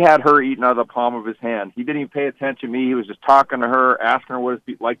 He had her eating out of the palm of his hand. He didn't even pay attention to me. He was just talking to her, asking her what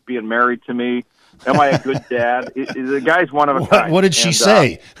it's like being married to me. Am I a good dad? The guy's one of a kind. What did she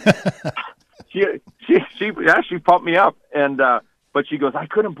say? She pumped me up, and but she goes, I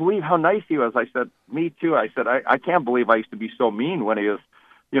couldn't believe how nice he was. I said, me too. I said, I can't believe I used to be so mean when he was,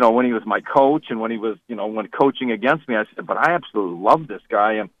 when he was my coach and when he was, when coaching against me. I said, but I absolutely love this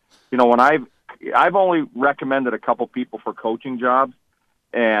guy. And when I've only recommended a couple people for coaching jobs,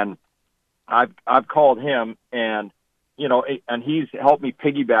 and I've called him, and and he's helped me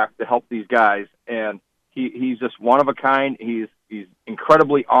piggyback to help these guys, and he's just one of a kind. He's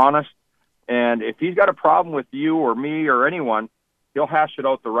incredibly honest. And if he's got a problem with you or me or anyone, he'll hash it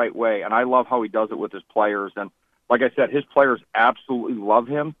out the right way. And I love how he does it with his players. And like I said, his players absolutely love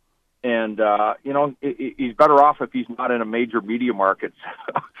him. And, he's better off if he's not in a major media market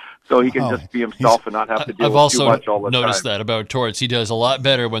so he can just be himself and not have to deal with too much all the time. I've also noticed that about Torts. He does a lot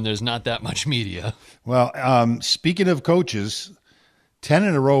better when there's not that much media. Well, speaking of coaches, 10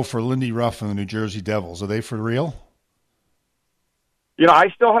 in a row for Lindy Ruff and the New Jersey Devils. Are they for real? I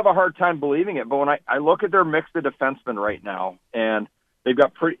still have a hard time believing it, but when I look at their mix of defensemen right now, and they've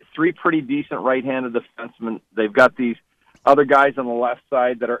got three pretty decent right-handed defensemen. They've got these other guys on the left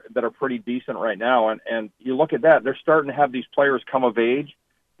side that are pretty decent right now, and you look at that, they're starting to have these players come of age.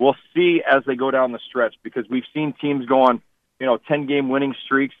 We'll see as they go down the stretch, because we've seen teams go on, 10-game winning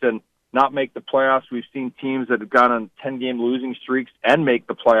streaks and not make the playoffs. We've seen teams that have gone on 10-game losing streaks and make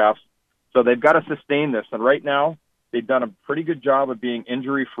the playoffs. So they've got to sustain this, and right now, they've done a pretty good job of being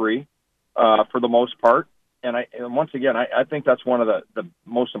injury-free for the most part. And once again, I think that's one of the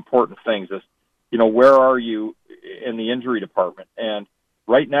most important things is, where are you in the injury department? And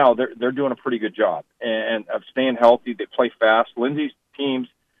right now, they're doing a pretty good job and of staying healthy. They play fast. Lindy's teams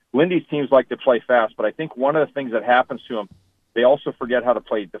like to play fast, but I think one of the things that happens to them, they also forget how to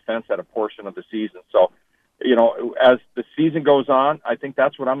play defense at a portion of the season. So, as the season goes on, I think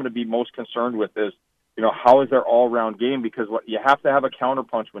that's what I'm going to be most concerned with is, how is their all-around game? Because you have to have a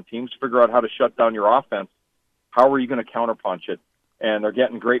counterpunch when teams figure out how to shut down your offense. How are you going to counterpunch it? And they're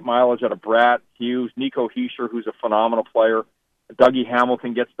getting great mileage out of Bratt, Hughes, Nico Hischier, who's a phenomenal player. Dougie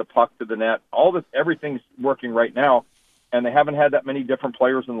Hamilton gets the puck to the net. Everything's working right now, and they haven't had that many different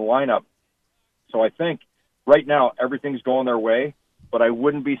players in the lineup. So I think right now everything's going their way, but I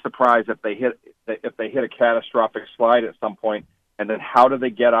wouldn't be surprised if they hit a catastrophic slide at some point. And then how do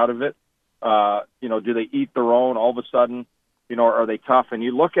they get out of it? Do they eat their own all of a sudden? Are they tough? And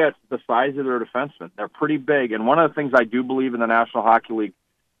you look at the size of their defensemen; they're pretty big. And one of the things I do believe in the National Hockey League,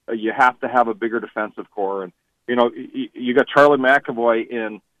 you have to have a bigger defensive core. And you got Charlie McAvoy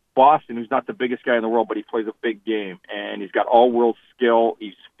in Boston, who's not the biggest guy in the world, but he plays a big game, and he's got all-world skill.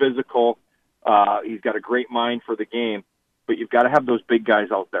 He's physical. He's got a great mind for the game. But you've got to have those big guys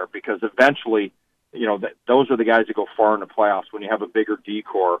out there because eventually, those are the guys that go far in the playoffs when you have a bigger D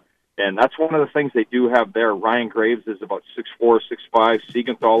core. And that's one of the things they do have there. Ryan Graves is about 6'4", 6'5".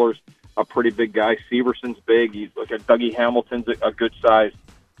 Siegenthaler's a pretty big guy. Severson's big. You look at Dougie Hamilton's a good size.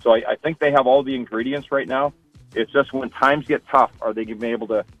 So I think they have all the ingredients right now. It's just when times get tough, are they going to be able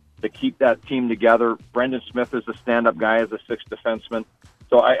to keep that team together? Brendan Smith is a stand-up guy as a sixth defenseman.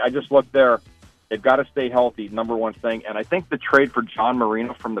 So I just look there. They've got to stay healthy, number one thing. And I think the trade for John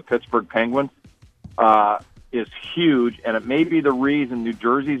Marino from the Pittsburgh Penguins is huge, and it may be the reason New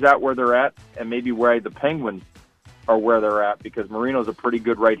Jersey's at where they're at, and maybe why the Penguins are where they're at, because Marino's a pretty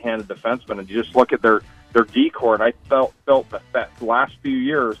good right-handed defenseman. And you just look at their D core, and I felt that last few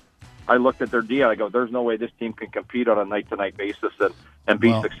years, I looked at their D, and I go, there's no way this team can compete on a night-to-night basis and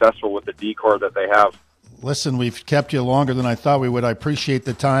be successful with the D core that they have. Listen, we've kept you longer than I thought we would. I appreciate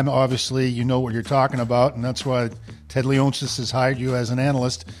the time. Obviously, you know what you're talking about, and that's why Ted Leonsis has hired you as an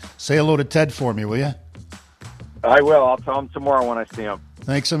analyst. Say hello to Ted for me, will you? I will. I'll tell him tomorrow when I see him.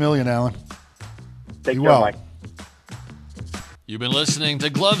 Thanks a million, Alan. Take care, Mike. You've been listening to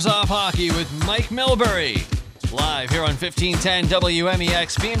Gloves Off Hockey with Mike Milbury. Live here on 1510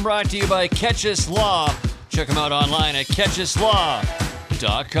 WMEX, being brought to you by Ketchus Law. Check them out online at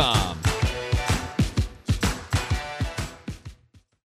ketchuslaw.com.